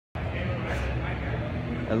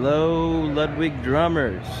Hello, Ludwig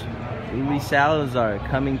drummers. Salazar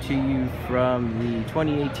coming to you from the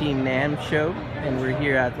 2018 NAMM show, and we're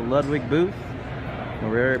here at the Ludwig booth. And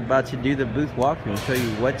we're about to do the booth walkthrough and show you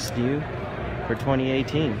what's new for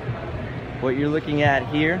 2018. What you're looking at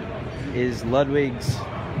here is Ludwig's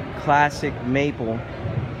classic maple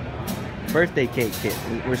birthday cake kit.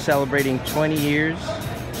 We're celebrating 20 years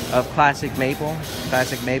of classic maple.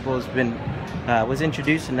 Classic maple has been was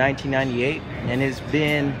introduced in 1998 and has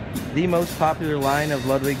been the most popular line of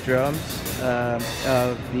Ludwig drums of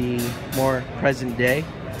the more present day.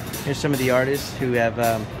 Here's some of the artists who have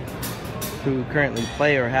who currently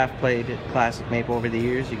play or have played classic maple over the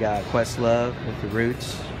years. You got Questlove with the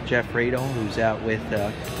Roots, Jeff Radel, who's out with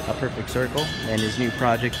A Perfect Circle and his new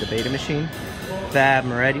project, The Beta Machine, Fab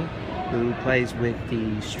Moretti, who plays with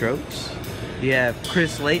the Strokes. You have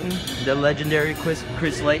Chris Layton, the legendary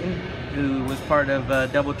Chris Layton, who was part of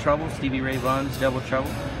Double Trouble, Stevie Ray Vaughan's Double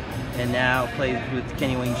Trouble, and now plays with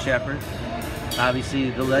Kenny Wayne Shepherd. Obviously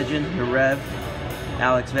the legend, the Rev,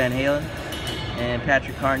 Alex Van Halen, and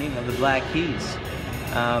Patrick Carney of the Black Keys.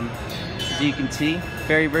 As you can see,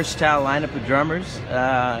 very versatile lineup of drummers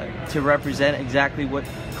to represent exactly what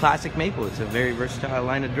classic maple is, a very versatile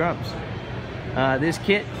line of drums. This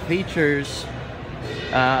kit features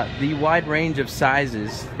the wide range of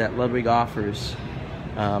sizes that Ludwig offers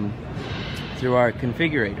through our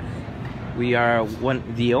configurator. We are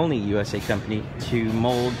the only USA company to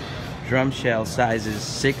mold drum shell sizes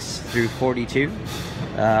 6 through 42.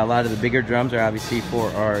 A lot of the bigger drums are obviously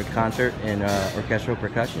for our concert and orchestral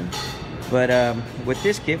percussion. But with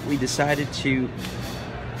this kit, we decided to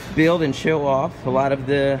build and show off a lot of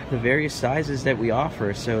the various sizes that we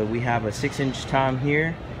offer. So we have a 6-inch tom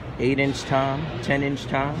here, 8-inch tom, 10-inch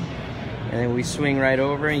tom, and then we swing right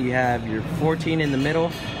over and you have your 14 in the middle,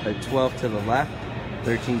 a 12 to the left,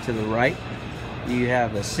 13 to the right. You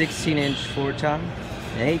have a 16-inch floor tom,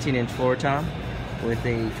 an 18-inch floor tom with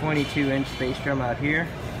a 22-inch bass drum out here,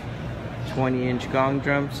 20-inch gong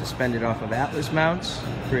drum suspended off of Atlas mounts,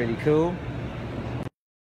 pretty cool.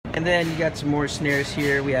 And then you got some more snares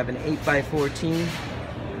here. We have an 8x14,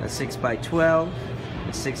 a 6x12,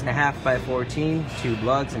 a 6.5x14, tube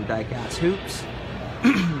lugs and die-cast hoops.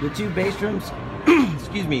 The two bass drums,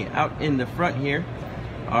 excuse me, out in the front here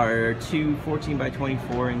are two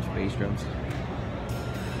 14x24-inch bass drums.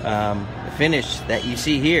 The finish that you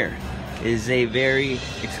see here is a very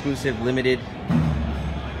exclusive, limited,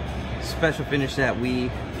 special finish that we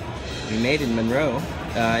made in Monroe,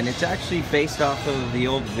 and it's actually based off of the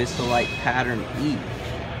old Vistalite Pattern E.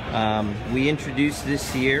 We introduced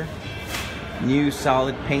this year new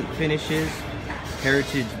solid paint finishes,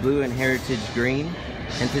 Heritage Blue and Heritage Green,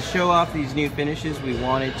 and to show off these new finishes we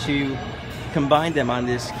wanted to combine them on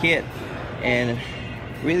this kit and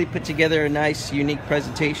really put together a nice unique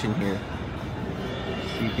presentation here.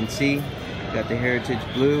 You can see got the Heritage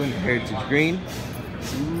Blue and the Heritage Green.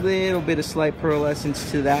 It's a little bit of slight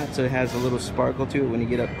pearlescence to that, so it has a little sparkle to it when you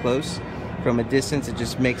get up close. From a distance it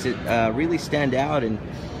just makes it really stand out, and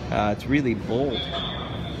it's really bold.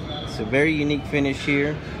 It's a very unique finish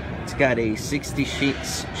here. It's got a 60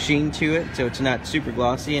 sheen to it, so it's not super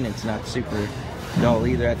glossy and it's not super dull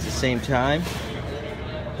either at the same time.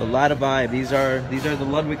 A lot of vibe. These are the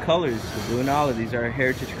Ludwig colors, the blue and olive. These are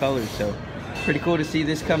heritage colors, so pretty cool to see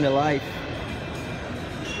this come to life.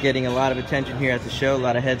 Getting a lot of attention here at the show. A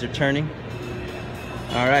lot of heads are turning.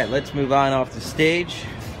 All right, let's move on off the stage.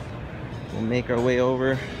 We'll make our way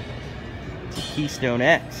over to Keystone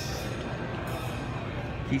X.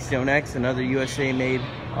 Keystone X, another USA-made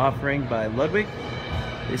offering by Ludwig.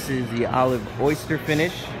 This is the olive oyster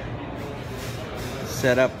finish,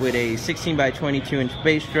 set up with a 16x22-inch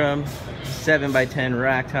bass drum, 7x10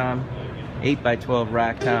 rack tom, 8x12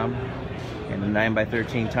 rack tom, and a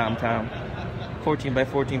 9x13 tom tom,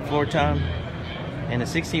 14x14 floor tom, and a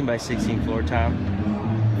 16x16 floor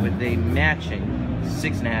tom with a matching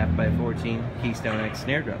 6.5x14 Keystone X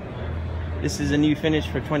snare drum. This is a new finish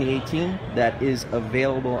for 2018 that is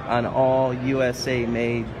available on all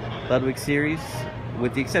USA-made Ludwig series,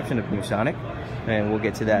 with the exception of New Sonic, and we'll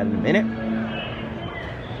get to that in a minute.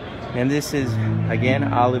 And this is,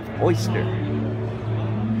 again, olive oyster.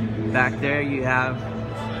 Back there you have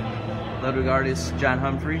Ludwig artist John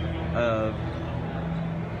Humphrey of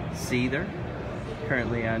Seether,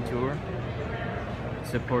 currently on tour,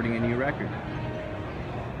 supporting a new record.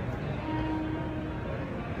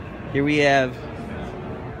 Here we have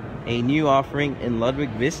a new offering in Ludwig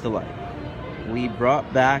Vistalite. We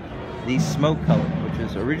brought back the smoke color, which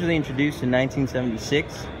was originally introduced in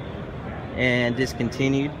 1976 and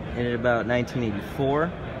discontinued in about 1984.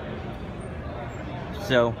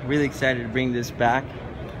 So really excited to bring this back.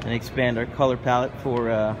 and expand our color palette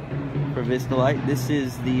for Vistalite. This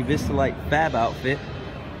is the Vistalite Fab outfit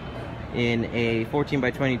in a 14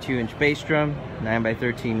 by 22 inch bass drum, 9 by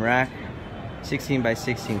 13 rack, 16 by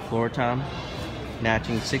 16 floor tom,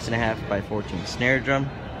 matching 6.5 by 14 snare drum.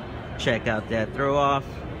 Check out that throw off,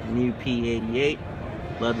 new P88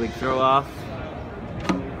 Ludwig throw off.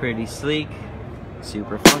 Pretty sleek,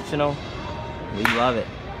 super functional. We love it.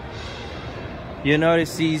 You'll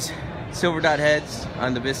notice these silver dot heads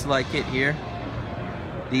on the Vistalite kit here.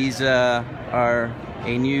 These are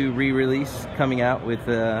a new re-release coming out with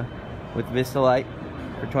Vistalite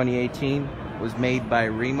for 2018. Was made by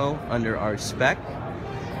Remo under our spec.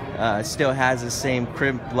 Still has the same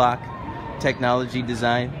crimp block technology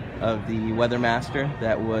design of the Weathermaster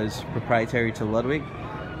that was proprietary to Ludwig.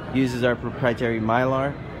 Uses our proprietary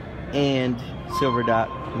Mylar and silver dot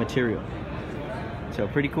material. So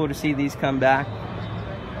pretty cool to see these come back.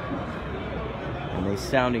 And they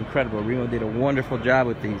sound incredible. Remo did a wonderful job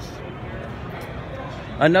with these.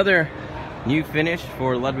 Another new finish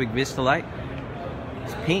for Ludwig Vistalite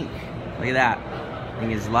is pink. Look at that.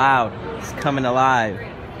 Thing is loud. It's coming alive.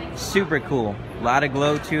 Super cool. A lot of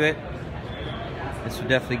glow to it. This will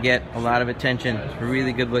definitely get a lot of attention. It's a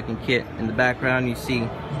really good looking kit. In the background you see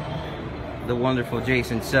the wonderful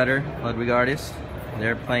Jason Sutter, Ludwig artist.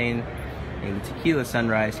 They're playing a Tequila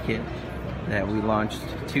Sunrise kit that we launched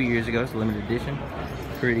 2 years ago. It's a limited edition.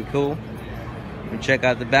 Pretty cool. You can check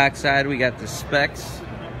out the back side. We got the specs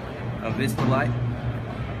of Vistalite.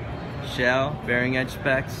 Shell, bearing edge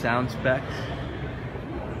specs, sound specs.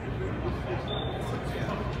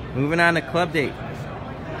 Moving on to club date.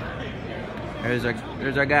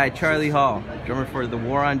 There's our guy Charlie Hall, drummer for the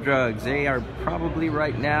War on Drugs. They are probably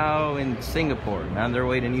right now in Singapore, on their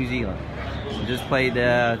way to New Zealand. We just played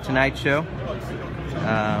Tonight Show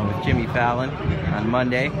with Jimmy Fallon on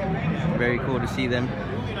Monday. Very cool to see them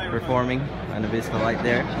performing on the Vistalite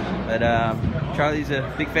there. But Charlie's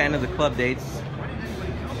a big fan of the club dates,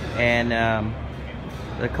 and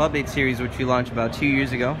the club date series, which we launched about 2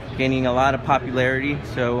 years ago, gaining a lot of popularity.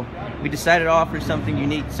 So we decided to offer something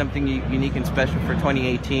unique and special for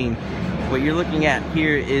 2018. What you're looking at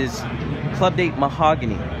here is Club Date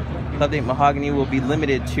Mahogany. Club Date Mahogany will be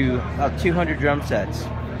limited to about 200 drum sets,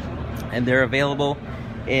 and they're available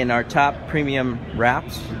in our top premium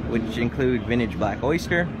wraps, which include Vintage Black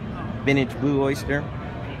Oyster, Vintage Blue Oyster,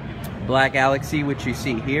 Black Galaxy, which you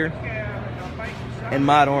see here, and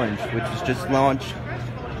Mod Orange, which was just launched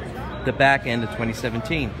the back end of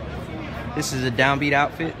 2017. This is a downbeat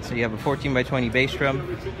outfit, so you have a 14 by 20 bass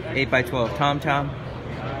drum, 8 by 12 tom-tom,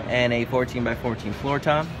 and a 14 by 14 floor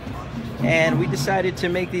tom. And we decided to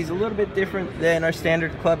make these a little bit different than our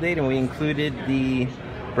standard club date, and we included the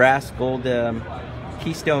brass gold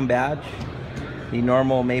keystone badge. The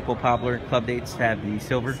normal maple poplar club dates have the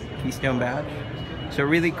silver keystone badge. So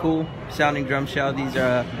really cool sounding drum shell. These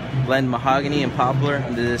are blend mahogany and poplar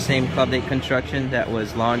into the same club date construction that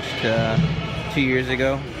was launched 2 years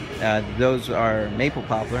ago. Those are maple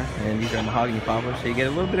poplar, and these are mahogany poplar. So you get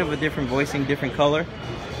a little bit of a different voicing, different color.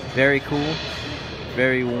 Very cool,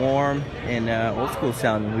 very warm, and old school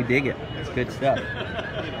sounding. We dig it. It's good stuff.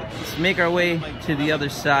 Let's make our way to the other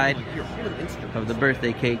side of the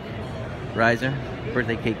birthday cake riser.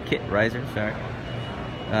 Birthday cake kit riser, sorry.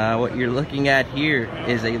 What you're looking at here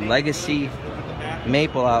is a legacy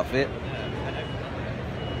maple outfit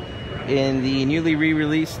in the newly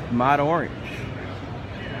re-released Mod Orange.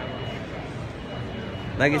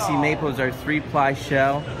 Legacy maples are 3-ply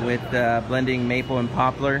shell with blending maple and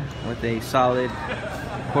poplar with a solid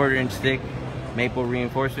 1/4 inch thick maple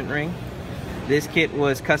reinforcement ring. This kit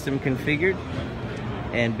was custom configured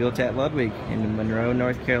and built at Ludwig in Monroe,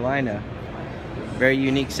 North Carolina. Very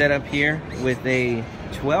unique setup here with a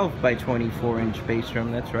 12 by 24 inch bass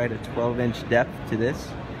drum. That's right, a 12 inch depth to this.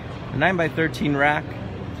 A 9 by 13 rack,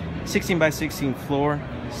 16 by 16 floor,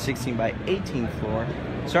 16 by 18 floor.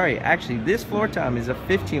 Sorry, actually this floor tom is a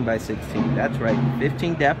 15 by 16. That's right,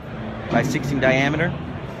 15 depth by 16 diameter,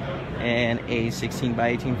 and a 16 by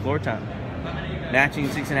 18 floor tom. Matching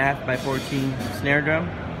 6.5 by 14 snare drum.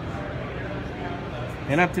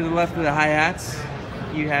 And up to the left of the hi-hats,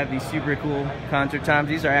 you have these super cool concert toms.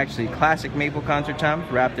 These are actually classic maple concert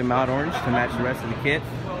toms wrapped in Mod Orange to match the rest of the kit.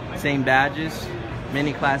 Same badges,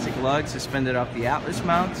 many classic lugs suspended off the Atlas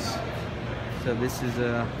mounts. So this is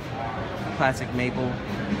a classic maple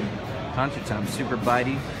concert tom, super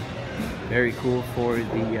bitey. Very cool for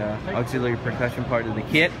the auxiliary percussion part of the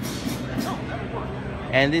kit.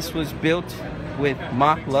 And this was built with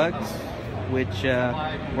mock lugs, which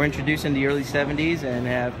were introduced in the early 70s and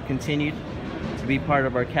have continued to be part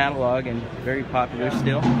of our catalog and very popular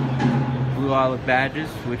still. blue olive badges,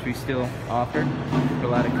 which we still offer for a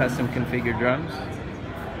lot of custom configured drums.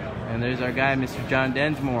 And there's our guy, Mr. John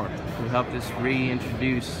Densmore, who helped us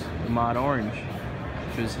reintroduce the Mod Orange,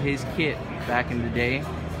 which was his kit back in the day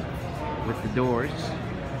with the doors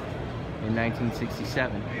in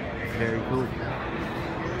 1967. Very cool.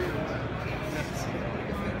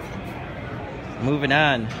 Moving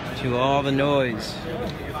on to all the noise.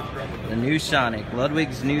 The new Sonic,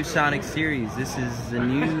 Ludwig's new Sonic series. This is the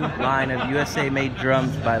new line of USA made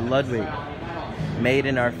drums by Ludwig, made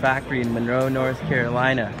in our factory in Monroe, North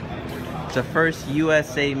Carolina. It's the first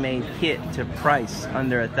USA made kit to price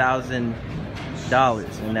under $1,000,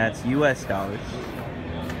 and that's US dollars.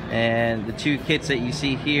 And the two kits that you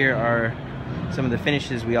see here are some of the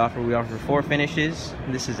finishes we offer. We offer 4 finishes.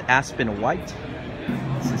 This is Aspen White,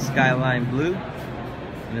 this is Skyline Blue,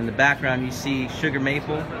 and in the background you see Sugar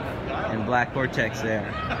Maple and Black Cortex there.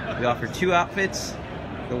 We offer 2 outfits.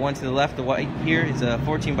 The one to the left, the white here, is a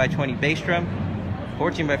 14x20 bass drum,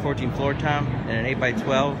 14x14 floor tom, and an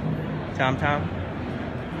 8x12 tom-tom.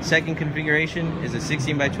 Second configuration is a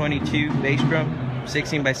 16x22 bass drum,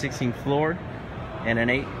 16x16 floor, and an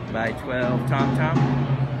 8x12 tom-tom.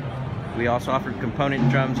 We also offer component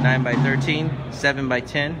drums 9x13,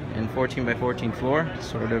 7x10, and 14x14 floor.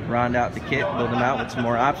 Sort of round out the kit, build them out with some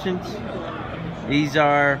more options. These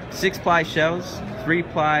are 6-ply shells,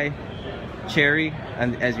 3-ply cherry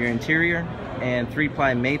as your interior, and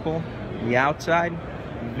 3-ply maple the outside.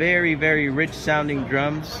 Very, very rich sounding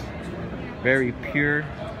drums. Very pure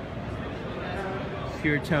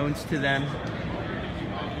tones to them.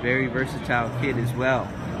 Very versatile kit as well.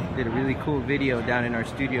 Did a really cool video down in our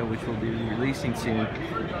studio, which we'll be releasing soon.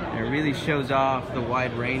 And it really shows off the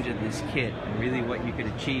wide range of this kit and really what you could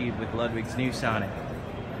achieve with Ludwig's new Sonic.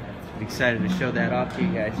 I'm excited to show that off to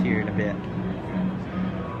you guys here in a bit.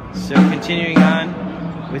 So continuing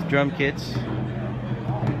on with drum kits,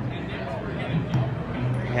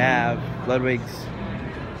 we have Ludwig's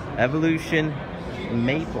Evolution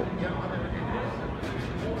Maple.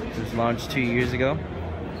 This was launched 2 years ago.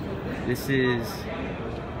 This is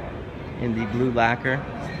in the blue lacquer.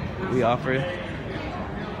 We offer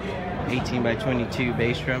 18x22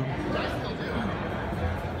 bass drum,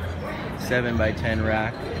 7x10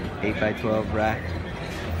 rack, 8x12 rack,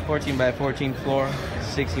 14x14 floor,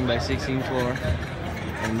 16x16 floor,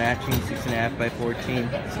 and matching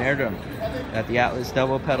 6.5x14 snare drum. Got the Atlas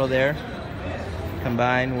double pedal there,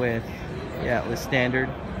 combined with the Atlas standard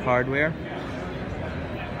hardware.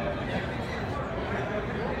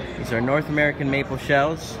 These are North American maple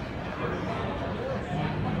shells.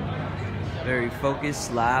 Very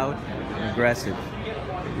focused, loud, and aggressive.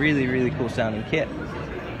 Really, really cool sounding kit.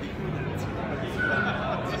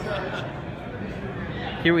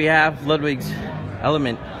 Here we have Ludwig's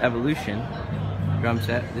Element Evolution drum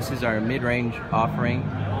set. This is our mid-range offering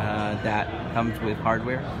that comes with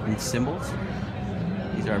hardware and cymbals.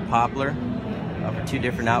 These are poplar. For 2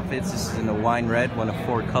 different outfits. This is in the wine red, one of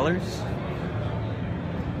 4 colors.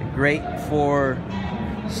 Great for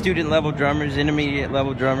student level drummers, intermediate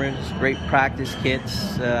level drummers. Great practice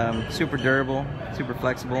kits. Super durable, super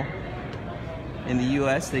flexible. In the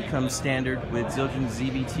US, they come standard with Zildjian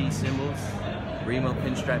ZBT cymbals, Remo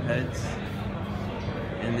pinstripe heads,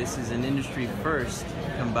 and this is an industry first,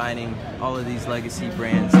 combining all of these legacy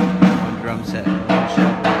brands in one drum set.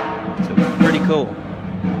 So pretty cool.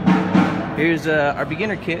 Here's our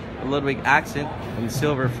beginner kit, a Ludwig Accent in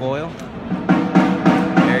silver foil.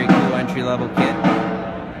 Very cool entry-level kit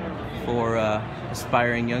for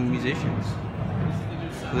aspiring young musicians.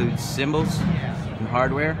 Includes cymbals and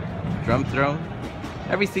hardware, drum throne,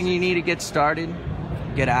 everything you need to get started,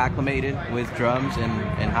 get acclimated with drums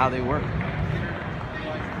and how they work.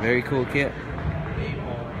 Very cool kit.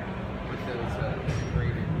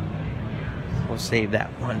 We'll save that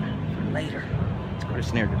one for later. Let's go to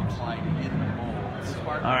snare drums.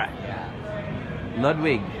 Alright.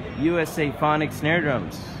 Ludwig USA Phonics snare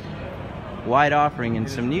drums. Wide offering and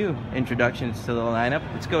some new introductions to the lineup.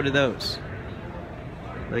 Let's go to those.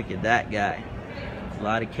 Look at that guy. A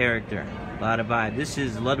lot of character, a lot of vibe. This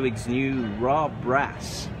is Ludwig's new raw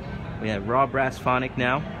brass. We have raw brass phonic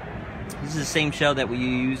now. This is the same shell that we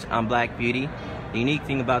use on Black Beauty. The unique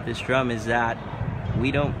thing about this drum is that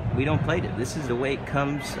we don't plate it. This is the way it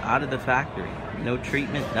comes out of the factory. No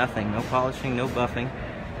treatment, nothing, no polishing, no buffing.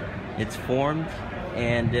 It's formed,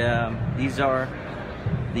 and these are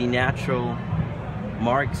the natural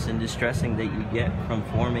marks and distressing that you get from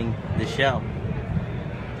forming the shell.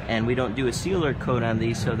 And we don't do a sealer coat on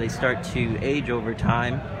these, so they start to age over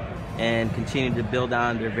time and continue to build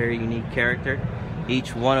on their very unique character.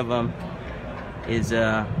 Each one of them is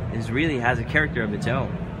really has a character of its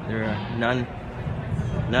own. There are none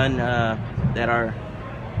that are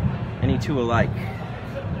any two alike.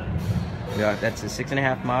 Yeah, that's a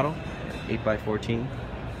 6.5 model, 8x14.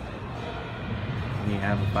 And you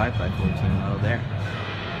have a 5x14 model there.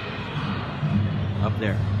 Up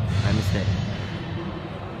there, my mistake.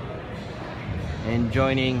 And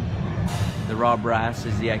joining the raw brass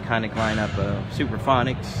is the iconic lineup of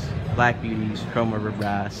Superphonics, Black Beauties, Chrome Rubber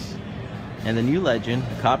Brass, and the new legend,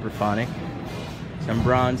 the Copper Phonic. Some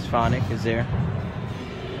Bronze Phonic is there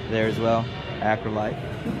as well, Acrolite.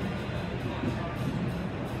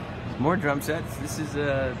 More drum sets. This is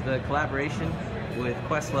the collaboration with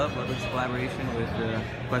Questlove, Ludwig's collaboration with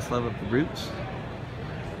Questlove of the Roots.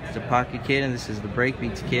 It's a pocket kit, and this is the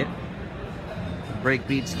Breakbeats kit. The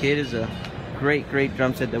Breakbeats kit is a great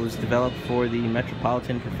drum set that was developed for the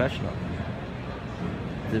Metropolitan Professional.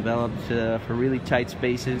 Developed for really tight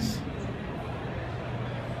spaces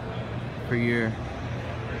for your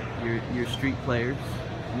street players.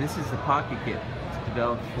 And this is the pocket kit. It's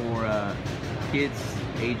developed for kids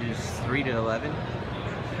ages 3 to 11.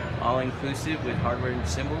 All inclusive with hardware and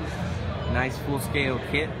cymbals. Nice full-scale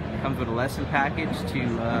kit. Comes with a lesson package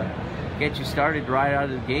to get you started right out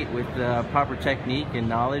of the gate with proper technique and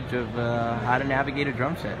knowledge of how to navigate a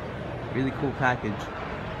drum set. Really cool package.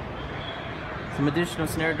 Some additional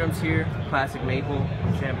snare drums here. Classic maple,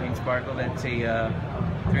 champagne sparkle. That's a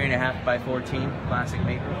 3.5x14 classic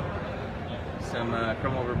maple. Some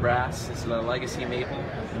chrome over brass. This is a legacy maple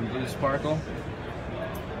and blue sparkle.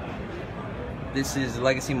 This is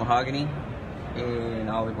legacy mahogany in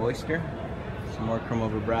olive oyster. Some more chrome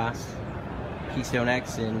over brass. Keystone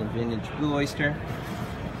X and the vintage blue oyster.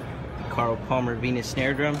 Carl Palmer Venus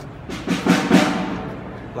snare drum.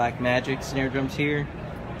 Black Magic snare drums here.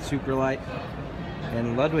 Super light.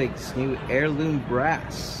 And Ludwig's new heirloom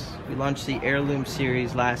brass. We launched the heirloom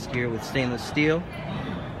series last year with stainless steel,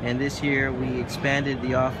 and this year we expanded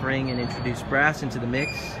the offering and introduced brass into the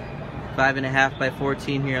mix.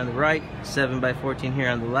 5.5x14 here on the right, 7x14 here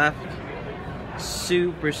on the left.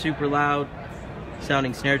 Super loud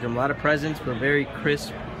sounding snare drum. A lot of presence, but very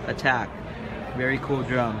crisp attack. Very cool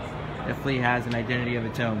drum. Definitely has an identity of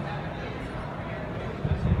its own.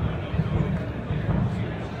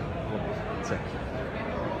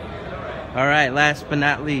 Alright, last but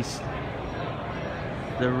not least,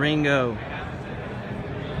 the Ringo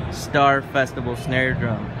Star Festival snare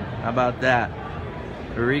drum. How about that?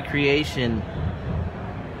 A recreation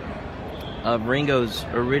of Ringo's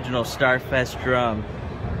original Starfest drum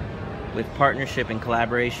with partnership and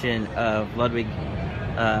collaboration of Ludwig,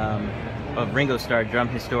 of Ringo Starr drum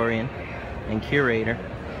historian and curator,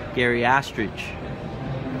 Gary Astridge.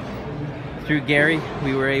 Through Gary,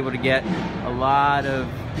 we were able to get a lot of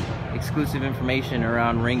exclusive information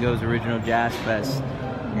around Ringo's original Jazz Fest,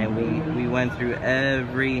 and we went through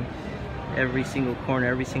every single corner,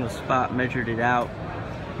 every single spot, measured it out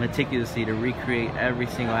meticulously to recreate every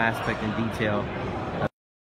single aspect and detail